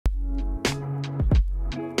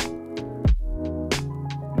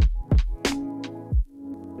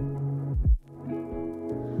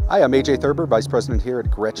Hi, I'm AJ Thurber, Vice President here at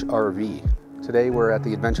Grech RV. Today we're at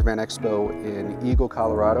the Adventure Van Expo in Eagle,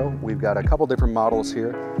 Colorado. We've got a couple different models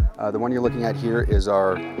here. The one you're looking at here is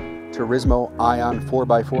our Turismo Ion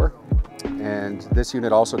 4x4. And this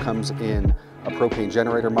unit also comes in a propane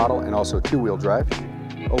generator model and also two-wheel drive.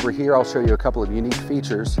 Over here I'll show you a couple of unique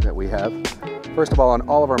features that we have. First of all, on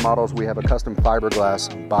all of our models we have a custom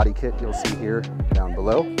fiberglass body kit you'll see here down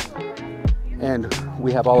below. And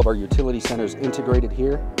we have all of our utility centers integrated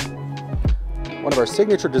here. One of our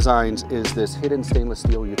signature designs is this hidden stainless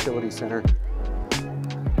steel utility center.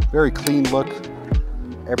 Very clean look.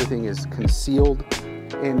 Everything is concealed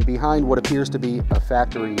in behind what appears to be a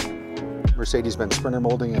factory Mercedes-Benz Sprinter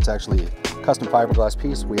molding. It's actually a custom fiberglass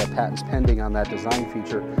piece. We have patents pending on that design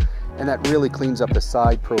feature, and that really cleans up the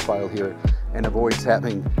side profile here and avoids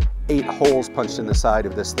having 8 holes punched in the side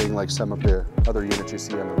of this thing like some of the other units you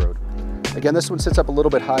see on the road. Again, this one sits up a little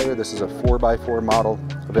bit higher. This is a 4x4 model,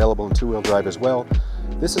 available in two-wheel drive as well.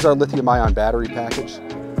 This is our lithium-ion battery package.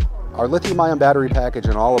 Our lithium-ion battery package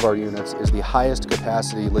in all of our units is the highest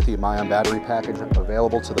capacity lithium-ion battery package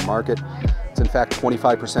available to the market. It's in fact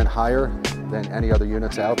 25% higher than any other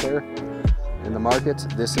units out there in the market.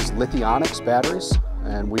 This is Lithionics batteries,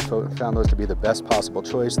 and we found those to be the best possible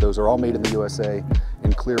choice. Those are all made in the USA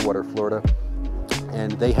in Clearwater, Florida,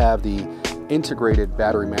 and they have the integrated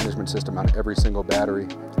battery management system on every single battery.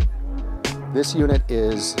 This unit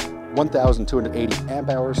is 1,280 amp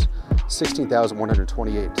hours,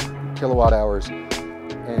 16,128 kilowatt hours,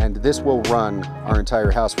 and this will run our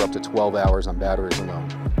entire house for up to 12 hours on batteries alone.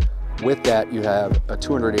 With that, you have a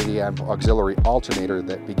 280 amp auxiliary alternator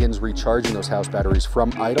that begins recharging those house batteries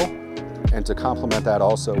from idle. And to complement that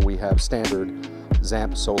also, we have standard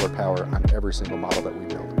ZAMP solar power on every single model that we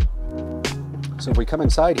build. So if we come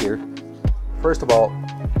inside here, first of all,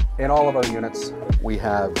 in all of our units, we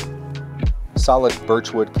have solid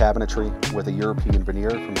birchwood cabinetry with a European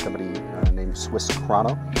veneer from a company named Swiss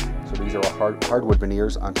Chrono. So these are all hardwood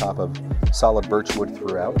veneers on top of solid birchwood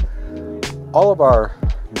throughout. All of our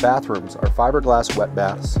bathrooms are fiberglass wet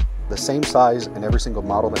baths, the same size in every single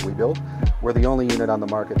model that we build. We're the only unit on the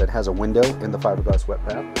market that has a window in the fiberglass wet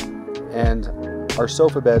bath. And our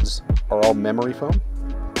sofa beds are all memory foam.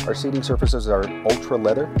 Our seating surfaces are ultra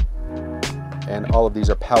leather. And all of these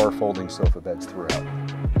are power folding sofa beds throughout.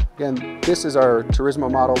 Again, this is our Turismo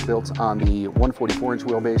model built on the 144-inch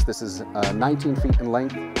wheelbase. This is 19 feet in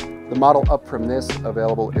length. The model up from this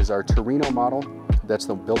available is our Torino model. That's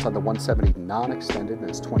built on the 170 non-extended, and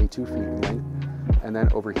it's 22 feet in length. And then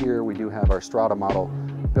over here we do have our Strada model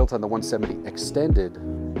built on the 170 extended,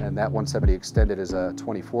 and that 170 extended is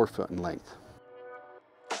 24 foot in length.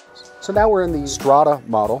 So now we're in the Strada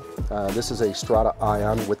model. This is a Strada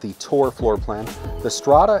Ion with the Tour Floorplan. The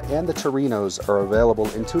Strada and the Torinos are available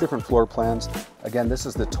in two different floor plans. Again, this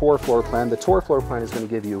is the Tour Floorplan. The Tour Floorplan is going to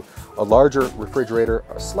give you a larger refrigerator,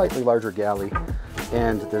 a slightly larger galley,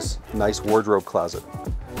 and this nice wardrobe closet.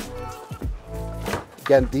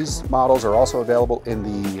 Again, these models are also available in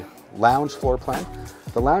the lounge floor plan.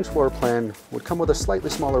 The lounge floor plan would come with a slightly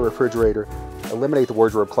smaller refrigerator, eliminate the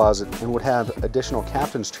wardrobe closet, and would have additional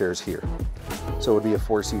captain's chairs here. So it would be a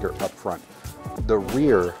 4-seater up front. The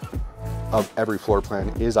rear of every floor plan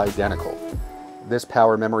is identical. This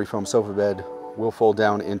power memory foam sofa bed will fold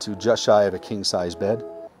down into just shy of a king-size bed.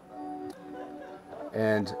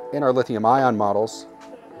 And in our lithium-ion models,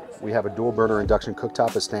 we have a dual burner induction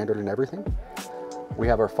cooktop as standard in everything. We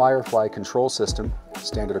have our Firefly control system,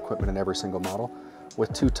 standard equipment in every single model,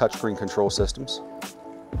 with 2 touchscreen control systems.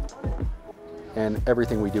 And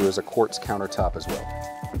everything we do is a quartz countertop as well.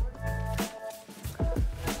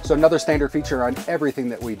 So another standard feature on everything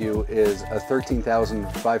that we do is a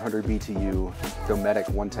 13,500 BTU Dometic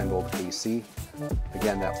 110 volt AC.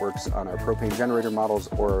 Again, that works on our propane generator models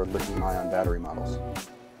or our lithium-ion battery models.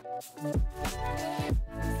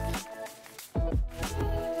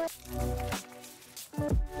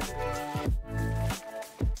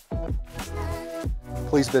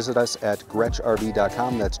 Please visit us at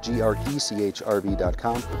grechrv.com. That's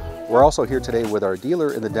GRECHRV.com. We're also here today with our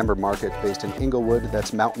dealer in the Denver market based in Inglewood.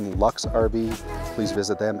 That's Mountain Lux RV. Please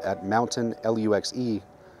visit them at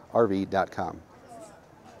mountainluxerv.com.